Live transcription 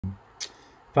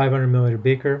500 milliliter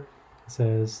beaker. It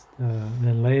says, and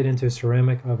then lay it into a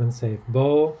ceramic oven safe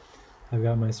bowl. I've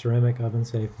got my ceramic oven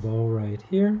safe bowl right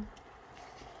here.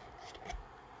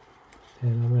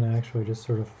 And I'm going to actually just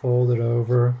sort of fold it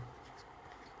over,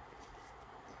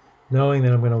 knowing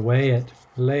that I'm going to weigh it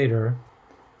later.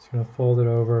 Just going to fold it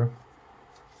over.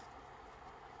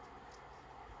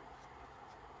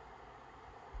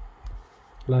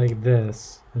 Like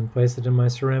this, and place it in my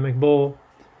ceramic bowl.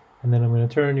 And then I'm going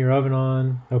to turn your oven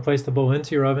on. I'll place the bowl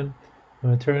into your oven. I'm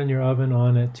going to turn your oven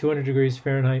on at 200 degrees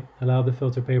Fahrenheit. Allow the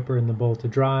filter paper in the bowl to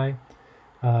dry.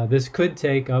 This could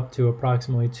take up to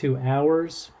approximately 2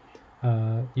 hours.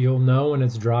 You'll know when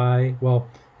it's dry. Well,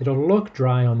 it'll look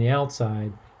dry on the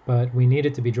outside, but we need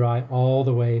it to be dry all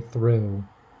the way through.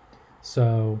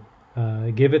 So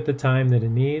give it the time that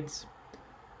it needs.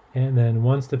 And then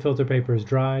once the filter paper is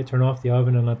dry, turn off the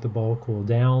oven and let the bowl cool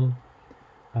down.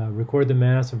 Record the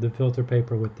mass of the filter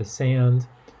paper with the sand.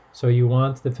 So you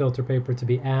want the filter paper to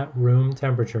be at room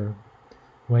temperature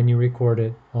when you record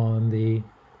it on the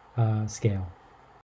scale.